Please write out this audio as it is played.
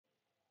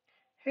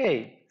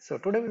Hey, so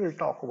today we will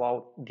talk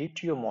about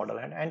DTO model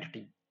and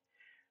entity.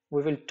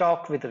 We will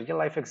talk with real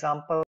life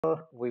example,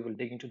 we will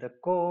dig into the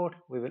code,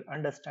 we will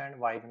understand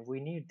why we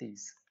need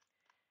these.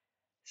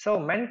 So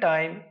many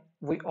time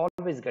we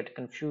always get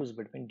confused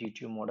between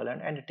DTO model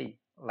and entity,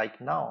 like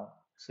now.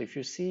 So if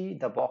you see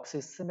the box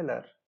is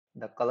similar,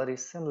 the color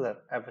is similar,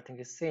 everything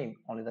is same,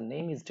 only the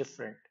name is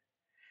different.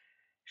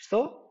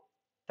 So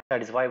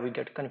that is why we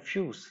get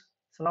confused.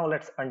 So now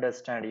let's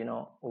understand,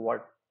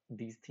 what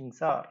these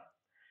things are.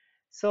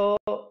 So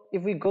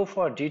if we go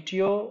for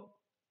DTO,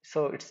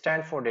 so it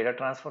stands for data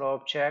transfer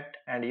object,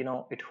 and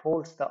it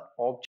holds the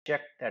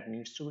object that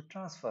needs to be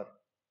transferred.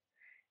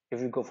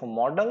 If we go for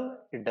model,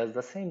 it does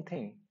the same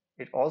thing.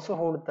 It also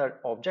holds the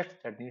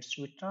object that needs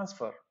to be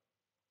transferred.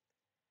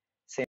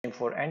 Same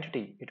for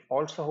entity. It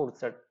also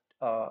holds that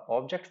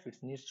object which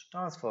needs to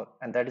transfer,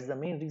 and that is the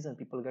main reason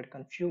people get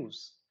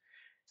confused.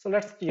 So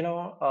let's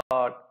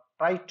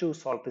try to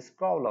solve this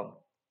problem.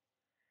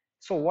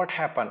 So what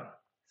happened?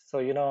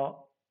 So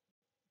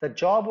the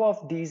job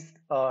of these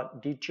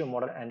DTO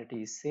model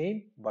entity is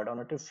same, but on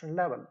a different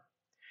level.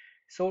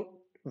 So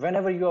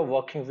whenever you are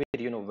working with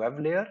web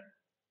layer,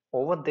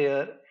 over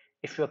there,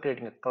 if you are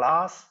creating a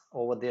class,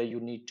 over there you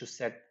need to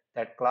set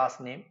that class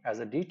name as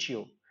a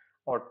DTO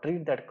or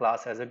treat that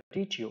class as a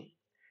DTO.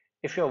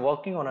 If you are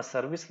working on a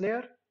service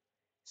layer,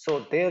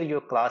 so there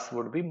your class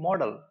would be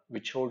model,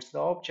 which holds the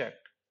object.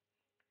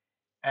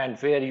 And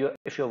where you,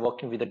 if you're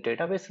working with a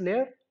database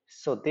layer,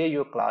 so there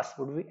your class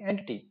would be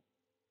entity,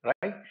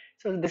 right?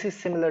 So this is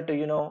similar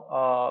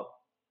to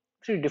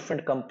three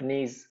different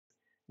companies.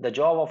 The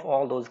job of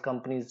all those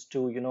companies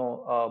to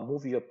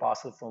move your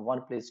parcel from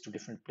one place to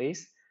different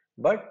place,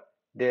 but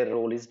their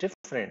role is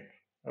different,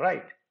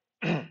 right?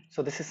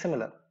 So this is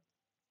similar.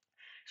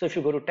 So if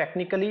you go to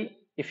technically,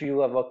 if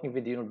you are working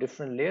with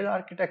different layer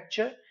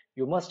architecture,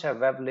 you must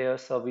have web layer,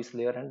 service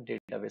layer, and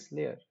database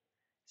layer.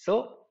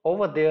 So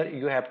over there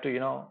you have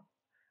to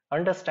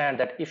understand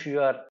that if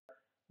you are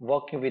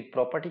working with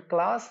property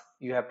class,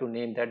 you have to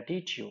name that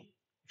DTO.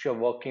 If you're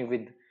working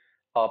with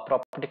a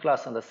property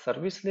class on the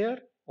service layer,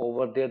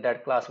 over there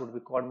that class would be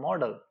called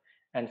model,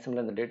 and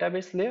similar in the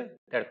database layer,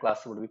 that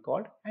class would be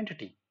called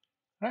entity,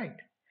 right?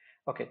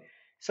 Okay,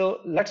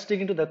 so let's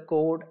dig into the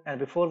code, and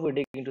before we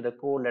dig into the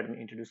code, let me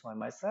introduce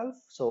myself.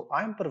 So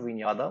I'm Praveen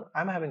Yadav.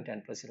 I'm having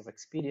 10 plus years of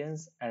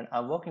experience, and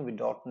I'm working with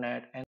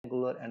 .Net,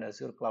 Angular, and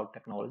Azure Cloud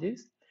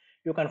Technologies.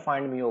 You can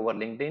find me over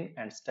LinkedIn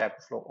and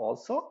Stack Flow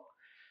also.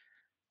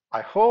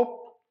 I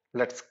hope,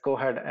 let's go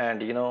ahead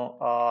and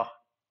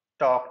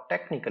talk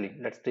technically.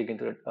 Let's dig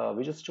into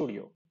Visual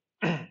Studio.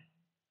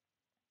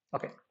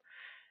 Okay,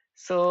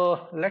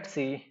 so let's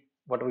see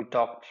what we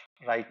talked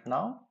right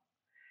now.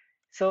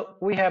 So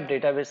we have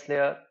database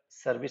layer,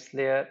 service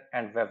layer,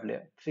 and web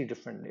layer, three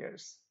different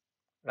layers,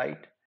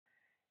 right?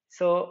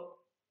 So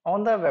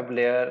on the web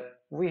layer,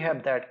 we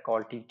have that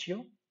called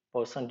DTO,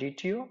 person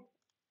DTO.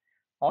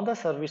 On the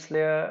service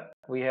layer,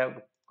 we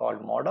have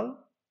called model,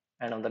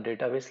 and on the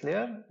database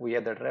layer, we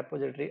have that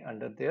repository.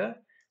 Under there,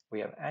 we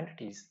have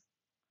entities,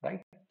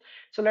 right?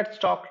 So let's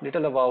talk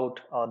little about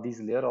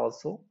these layer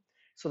also.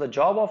 So the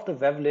job of the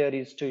web layer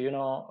is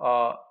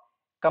to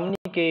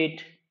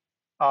communicate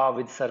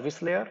with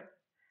service layer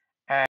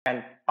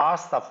and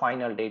pass the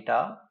final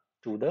data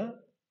to the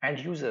end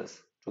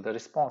users, to the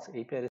response,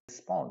 API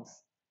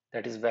response,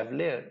 that is web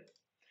layer.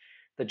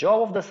 The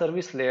job of the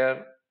service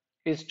layer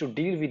is to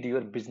deal with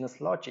your business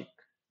logic,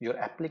 your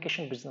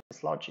application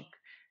business logic,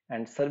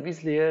 and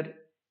service layer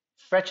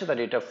fetch the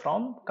data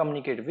from,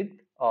 communicate with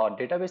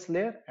database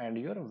layer and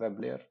your web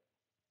layer,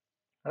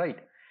 right?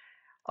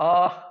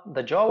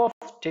 The job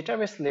of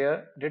database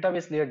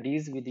layer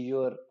deals with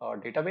your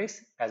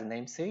database, as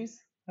name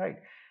says, right?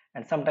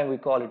 And sometimes we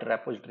call it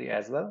repository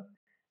as well.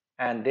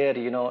 And there,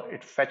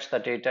 it fetch the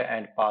data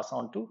and pass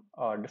on to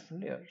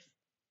different layers.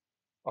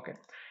 Okay,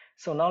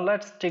 so now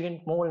let's dig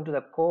in more into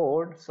the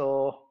code.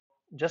 So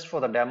just for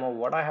the demo,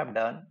 what I have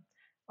done,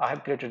 I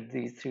have created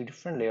these three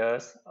different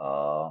layers.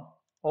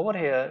 Over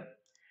here,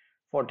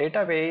 for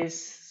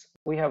database,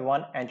 we have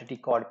one entity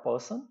called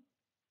person,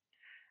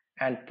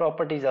 and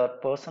properties are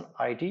person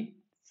ID,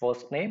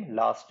 first name,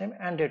 last name,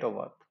 and date of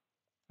birth,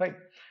 right?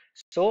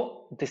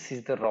 So this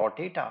is the raw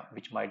data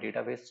which my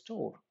database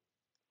store,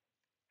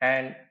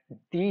 and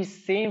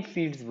these same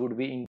fields would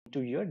be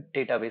into your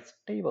database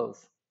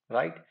tables,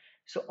 right?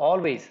 So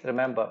always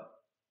remember,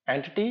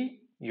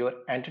 entity, your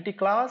entity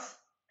class,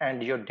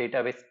 and your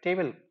database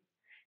table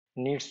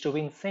needs to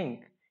be in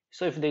sync.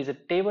 So if there is a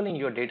table in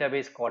your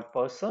database called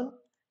person,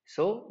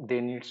 so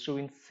they needs to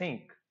be in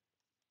sync.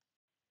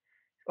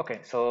 Okay,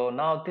 so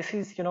now this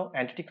is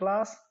entity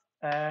class,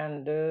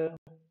 and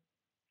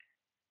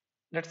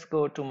let's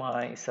go to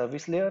my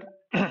service layer.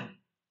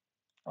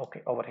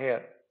 Okay, over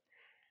here.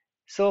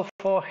 So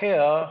for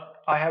here,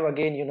 I have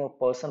again,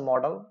 person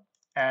model.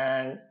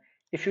 And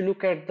if you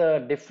look at the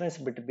difference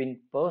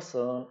between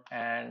person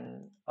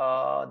and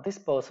this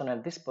person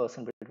and this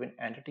person, between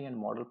entity and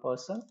model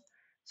person.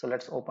 So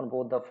let's open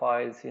both the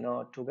files,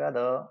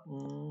 together.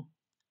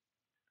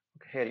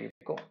 Okay, here you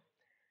go.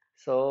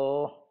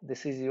 So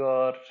this is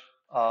your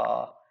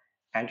uh,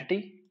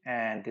 entity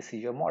and this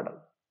is your model.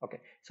 Okay,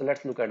 so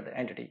let's look at the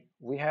entity.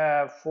 We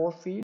have 4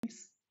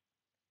 fields.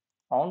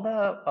 On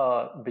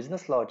the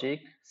business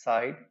logic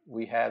side,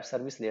 we have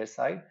service layer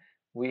side,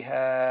 we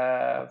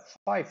have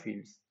 5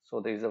 fields. So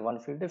there is a 1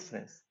 field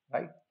difference,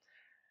 right?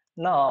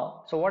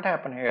 Now, so what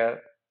happened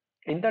here?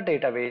 In the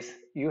database,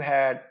 you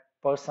had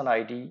person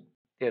ID,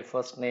 their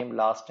first name,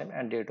 last name,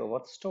 and date of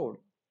birth stored.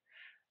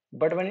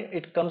 But when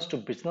it comes to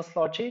business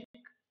logic,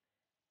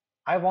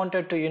 I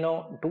wanted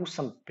to, do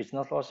some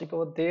business logic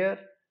over there,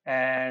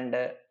 and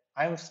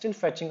I'm still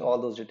fetching all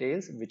those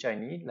details which I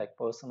need, like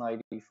person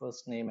ID,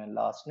 first name, and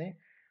last name.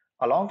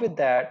 Along with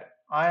that,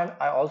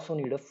 I also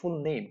need a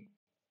full name.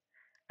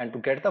 And to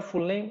get the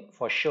full name,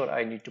 for sure,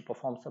 I need to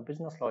perform some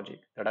business logic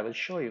that I will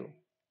show you.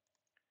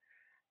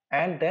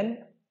 And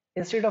then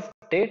instead of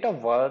date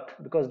of birth,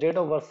 because date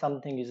of birth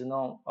something is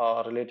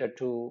related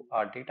to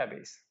our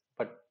database,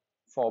 but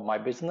for my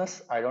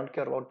business, I don't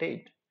care about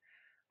date.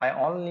 I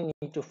only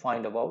need to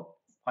find out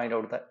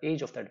the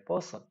age of that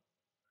person,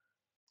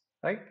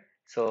 right?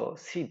 So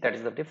see, that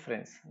is the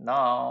difference.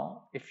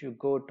 Now, if you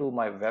go to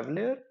my web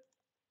layer,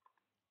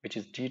 which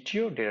is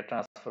DTO, data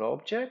transfer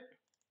object.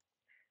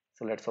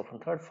 So let's open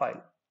third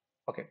file.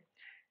 Okay.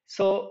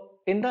 So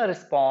in the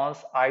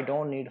response, I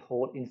don't need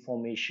whole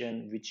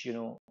information which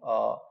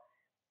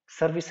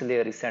service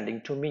layer is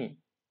sending to me.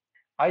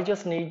 I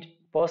just need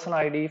person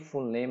ID,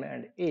 full name,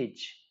 and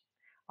age.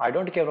 I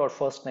don't care about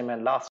first name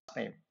and last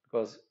name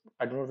because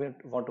I do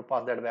not want to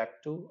pass that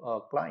back to a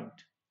client,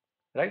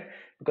 right?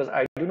 Because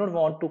I do not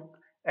want to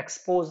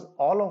expose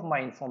all of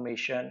my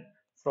information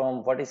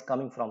from what is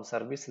coming from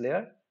service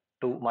layer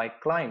to my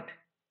client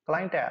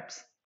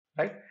apps,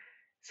 right?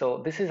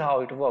 So this is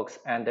how it works,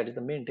 and that is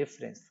the main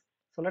difference.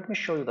 So let me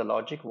show you the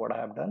logic what I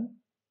have done.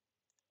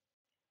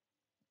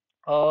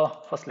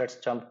 First, let's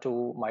jump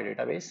to my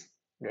database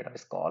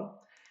call.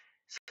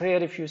 So here,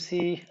 if you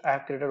see, I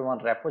have created one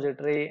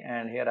repository,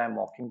 and here I'm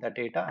mocking the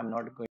data. I'm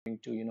not going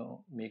to,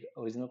 make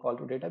original call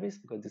to database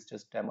because this is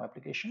just demo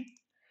application.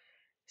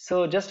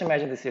 So just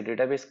imagine this is a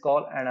database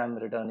call, and I'm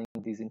returning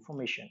these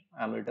information.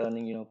 I'm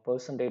returning,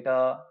 person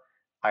data,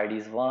 ID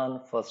is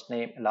 1, first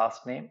name,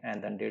 last name,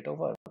 and then date of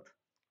birth,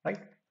 right?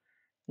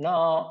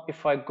 Now,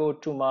 if I go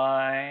to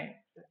my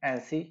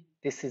and see,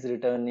 this is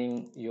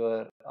returning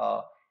your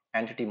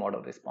entity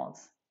model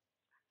response.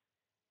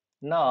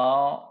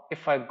 Now,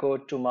 if I go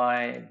to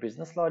my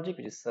business logic,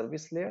 which is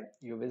service layer,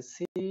 you will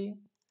see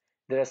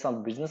there is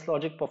some business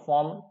logic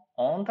performed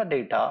on the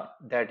data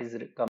that is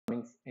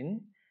coming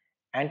in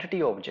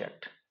entity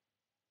object,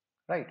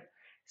 right?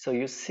 So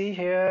you see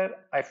here,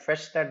 I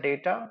fetched that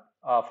data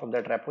from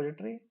that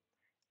repository,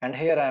 and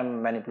here I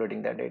am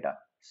manipulating that data.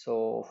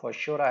 So for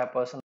sure, I have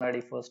person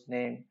ID, first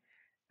name,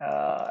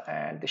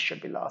 and this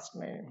should be last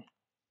name,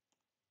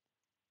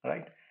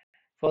 right?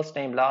 First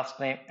name, last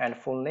name, and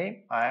full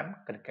name. I am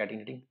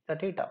concatenating the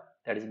data.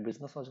 That is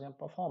business logic I'm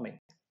performing.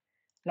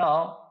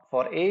 Now,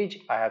 for age,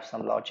 I have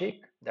some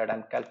logic that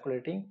I'm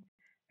calculating,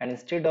 and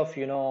instead of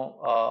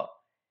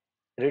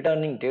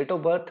returning date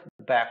of birth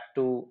back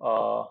to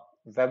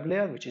web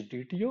layer, which is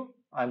DTO,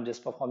 I'm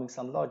just performing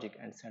some logic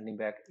and sending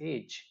back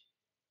age,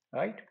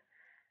 right?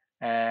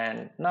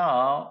 And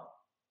now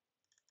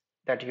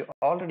that you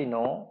already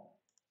know,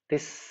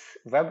 this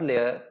web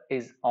layer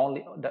is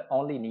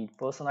only need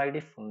person ID,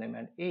 full name,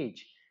 and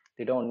age.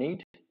 They don't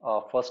need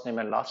first name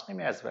and last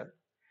name as well,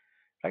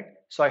 right?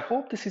 So I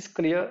hope this is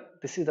clear.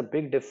 This is the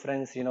big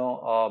difference,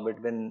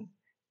 between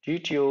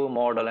DTO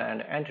model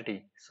and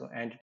entity. So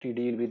entity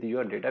deal with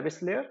your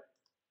database layer,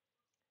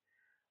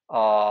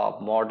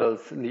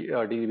 models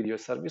deal with your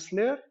service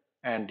layer,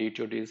 and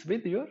DTO deals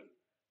with your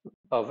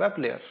web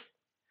layer.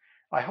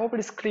 I hope it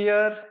is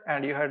clear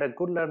and you had a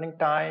good learning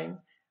time.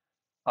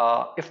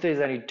 If there is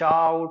any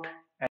doubt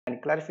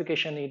and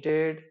clarification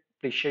needed,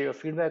 please share your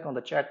feedback on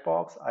the chat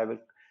box. I will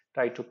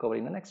try to cover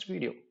in the next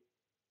video.